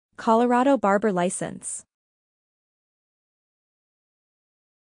Colorado barber license.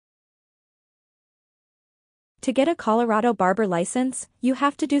 To get a Colorado barber license, you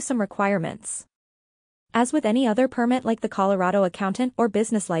have to do some requirements. As with any other permit like the Colorado accountant or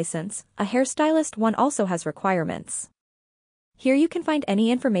business license, a hairstylist one also has requirements. Here you can find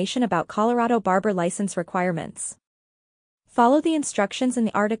any information about Colorado barber license requirements. Follow the instructions in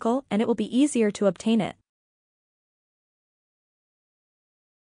the article and it will be easier to obtain it.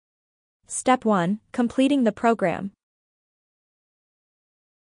 Step 1. Completing the program.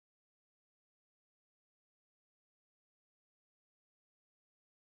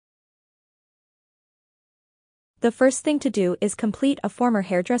 The first thing to do is complete a former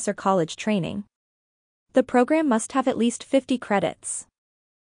hairdresser college training. The program must have at least 50 credits.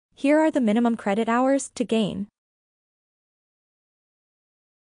 Here are the minimum credit hours to gain.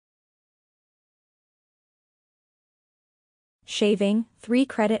 Shaving, 3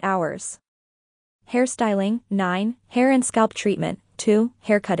 credit hours. Hairstyling, 9, hair and scalp treatment, 2,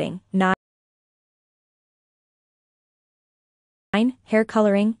 haircutting, 9, hair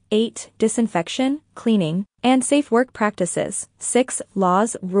coloring, 8, disinfection, cleaning, and safe work practices, 6,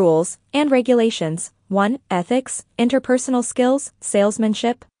 laws, rules, and regulations, 1, ethics, interpersonal skills,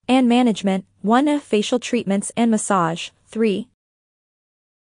 salesmanship, and management, 1, facial treatments and massage, 3.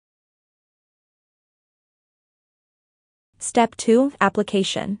 Step 2,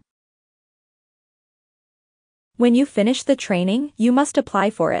 application. When you finish the training, you must apply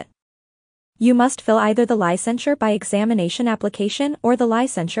for it. You must fill either the licensure by examination application or the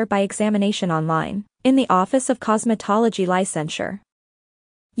licensure by examination online, in the Office of Cosmetology Licensure.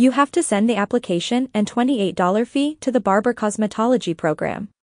 You have to send the application and $28 fee to the Barber Cosmetology program.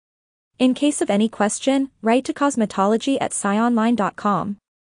 In case of any question, write to cosmetology@scionline.com.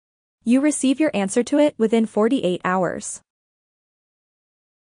 You receive your answer to it within 48 hours.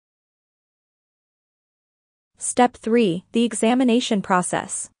 Step 3. The examination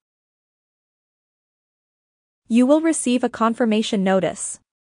process. You will receive a confirmation notice.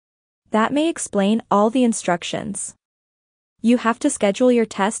 That may explain all the instructions. You have to schedule your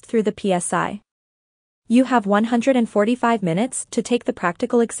test through the PSI. You have 145 minutes to take the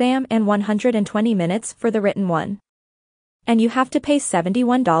practical exam and 120 minutes for the written one. And you have to pay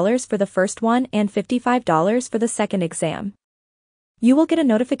 $71 for the first one and $55 for the second exam. You will get a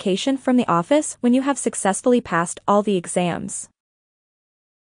notification from the office when you have successfully passed all the exams.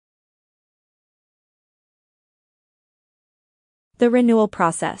 The renewal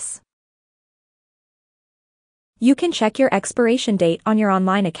process. You can check your expiration date on your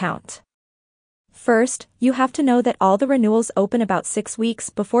online account. First, you have to know that all the renewals open about 6 weeks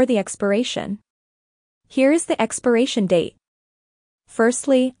before the expiration. Here is the expiration date.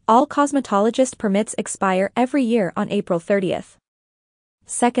 Firstly, all cosmetologist permits expire every year on April 30th.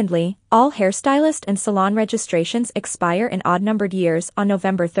 Secondly, all hairstylist and salon registrations expire in odd-numbered years on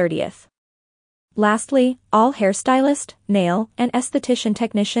November 30th. Lastly, all hairstylist, nail, and esthetician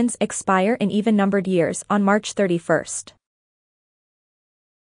technicians expire in even-numbered years on March 31st.